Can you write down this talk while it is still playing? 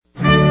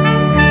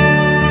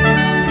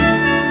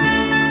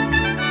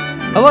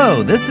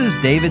Hello, this is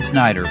David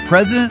Snyder,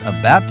 President of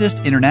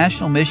Baptist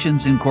International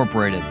Missions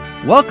Incorporated,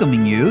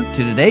 welcoming you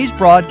to today's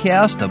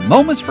broadcast of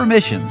Moments for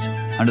Missions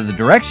under the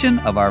direction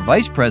of our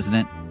Vice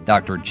President,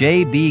 Dr.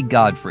 J.B.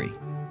 Godfrey.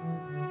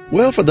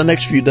 Well, for the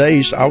next few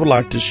days, I would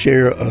like to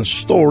share a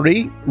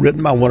story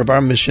written by one of our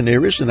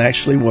missionaries, and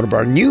actually one of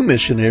our new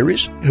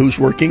missionaries who's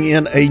working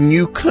in a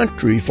new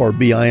country for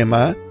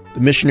BIMI. The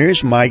missionary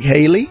is Mike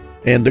Haley,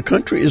 and the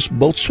country is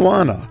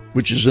Botswana,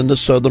 which is in the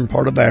southern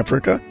part of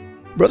Africa.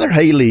 Brother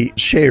Haley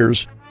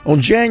shares,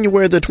 on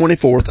January the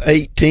 24th,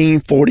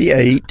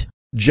 1848,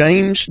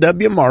 James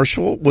W.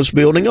 Marshall was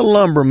building a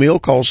lumber mill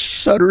called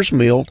Sutter's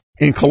Mill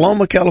in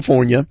Coloma,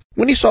 California,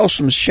 when he saw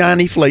some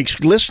shiny flakes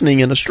glistening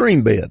in a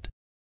stream bed.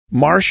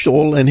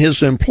 Marshall and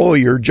his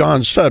employer,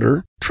 John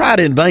Sutter, tried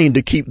in vain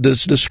to keep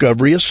this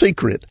discovery a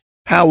secret.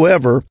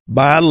 However,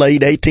 by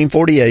late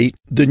 1848,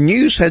 the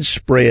news had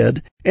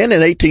spread, and in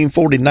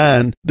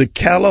 1849, the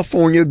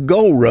California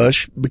Gold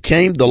Rush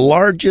became the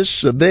largest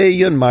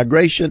civilian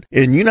migration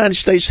in United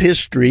States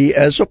history,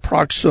 as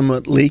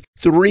approximately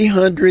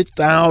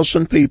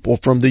 300,000 people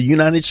from the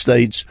United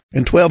States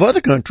and 12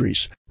 other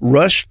countries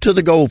rushed to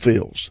the gold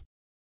fields.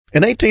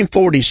 In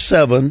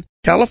 1847,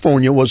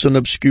 California was an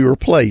obscure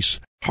place,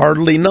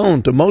 hardly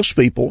known to most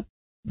people.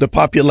 The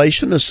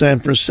population of San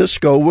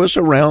Francisco was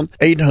around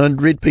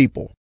 800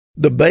 people.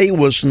 The bay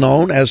was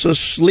known as a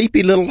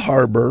sleepy little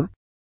harbor.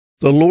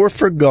 The lure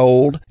for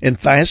gold and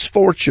fast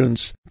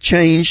fortunes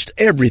changed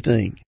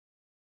everything.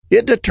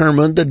 It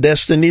determined the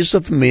destinies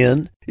of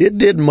men. It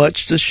did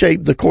much to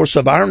shape the course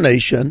of our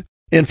nation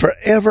and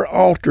forever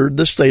altered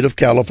the state of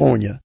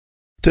California.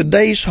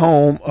 Today's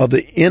home of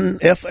the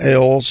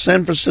NFL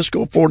San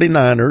Francisco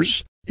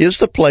 49ers is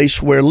the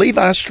place where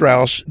Levi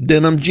Strauss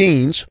denim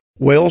jeans,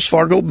 Wells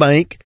Fargo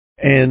Bank,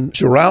 and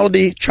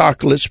Giraldi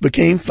chocolates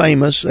became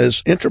famous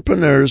as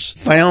entrepreneurs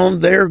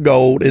found their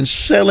gold in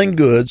selling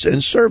goods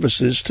and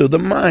services to the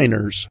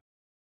miners.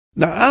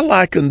 Now, I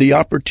liken the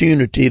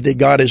opportunity that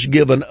God has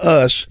given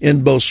us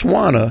in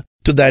Botswana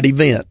to that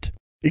event,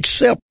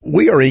 except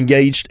we are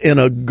engaged in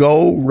a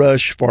gold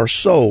rush for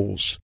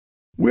souls.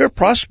 We're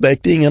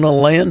prospecting in a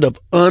land of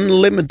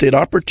unlimited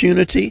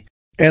opportunity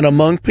and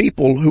among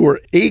people who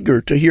are eager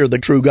to hear the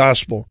true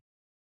gospel.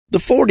 The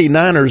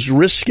 49ers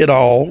risk it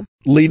all,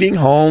 leaving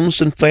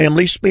homes and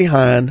families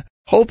behind,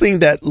 hoping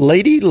that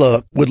Lady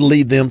Luck would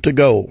lead them to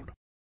gold.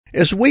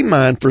 As we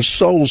mine for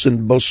souls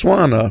in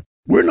Botswana,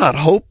 we're not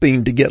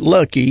hoping to get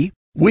lucky.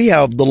 We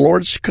have the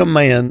Lord's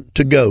command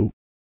to go.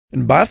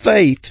 And by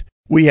faith,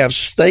 we have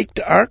staked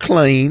our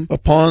claim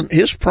upon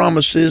His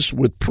promises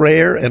with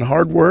prayer and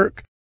hard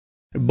work.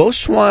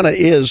 Botswana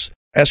is,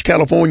 as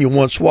California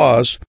once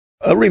was,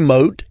 a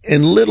remote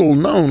and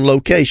little-known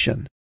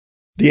location.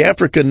 The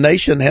African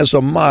nation has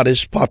a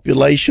modest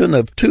population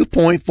of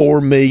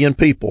 2.4 million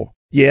people.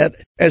 Yet,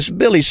 as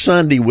Billy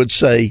Sunday would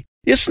say,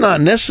 it's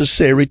not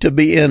necessary to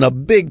be in a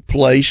big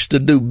place to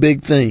do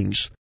big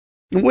things.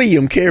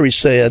 William Carey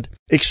said,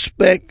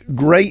 expect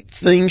great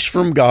things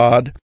from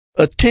God,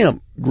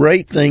 attempt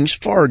great things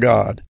for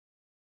God.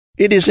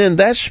 It is in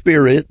that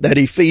spirit that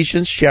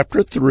Ephesians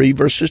chapter 3,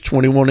 verses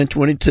 21 and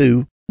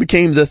 22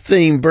 became the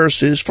theme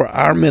verses for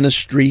our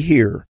ministry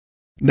here.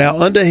 Now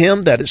unto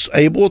Him that is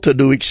able to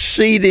do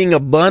exceeding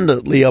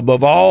abundantly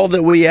above all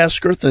that we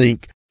ask or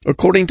think,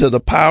 according to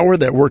the power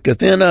that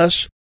worketh in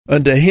us,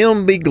 unto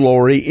Him be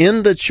glory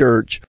in the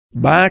church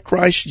by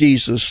Christ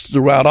Jesus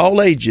throughout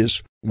all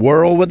ages,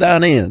 world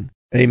without end.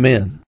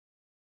 Amen.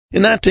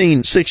 In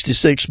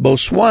 1966,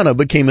 Botswana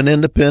became an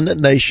independent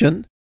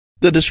nation.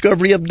 The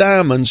discovery of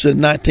diamonds in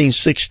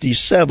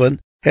 1967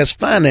 has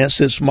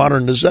financed its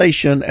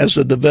modernization as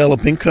a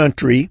developing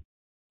country.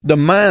 The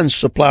mines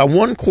supply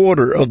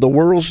 1/4 of the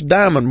world's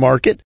diamond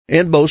market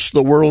and boast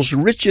the world's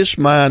richest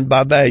mine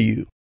by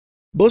value.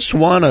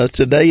 Botswana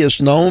today is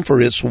known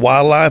for its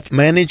wildlife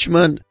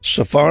management,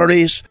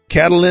 safaris,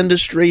 cattle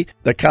industry,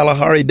 the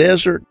Kalahari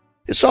Desert.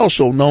 It's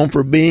also known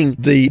for being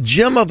the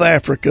gem of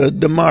Africa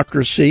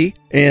democracy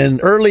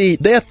and early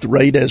death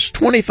rate, as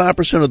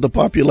 25% of the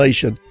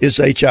population is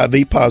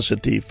HIV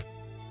positive.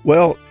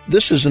 Well,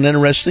 this is an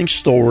interesting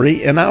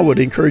story, and I would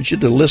encourage you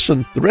to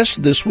listen the rest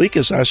of this week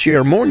as I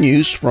share more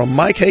news from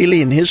Mike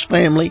Haley and his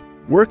family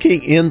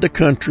working in the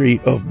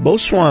country of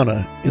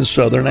Botswana in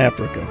southern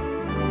Africa.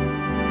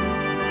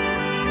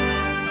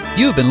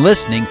 You've been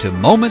listening to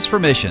Moments for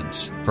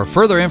Missions. For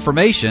further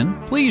information,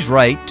 please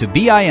write to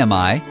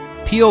BIMI,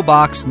 P.O.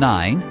 Box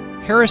 9,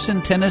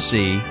 Harrison,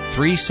 Tennessee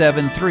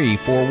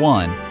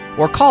 37341,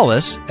 or call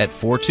us at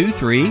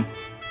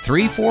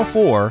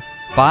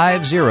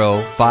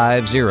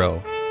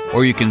 423-344-5050,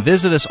 or you can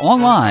visit us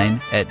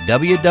online at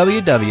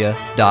www.bimi.org.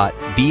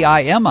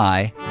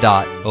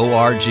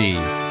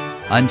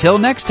 Until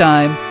next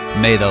time,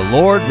 may the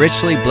Lord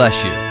richly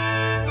bless you.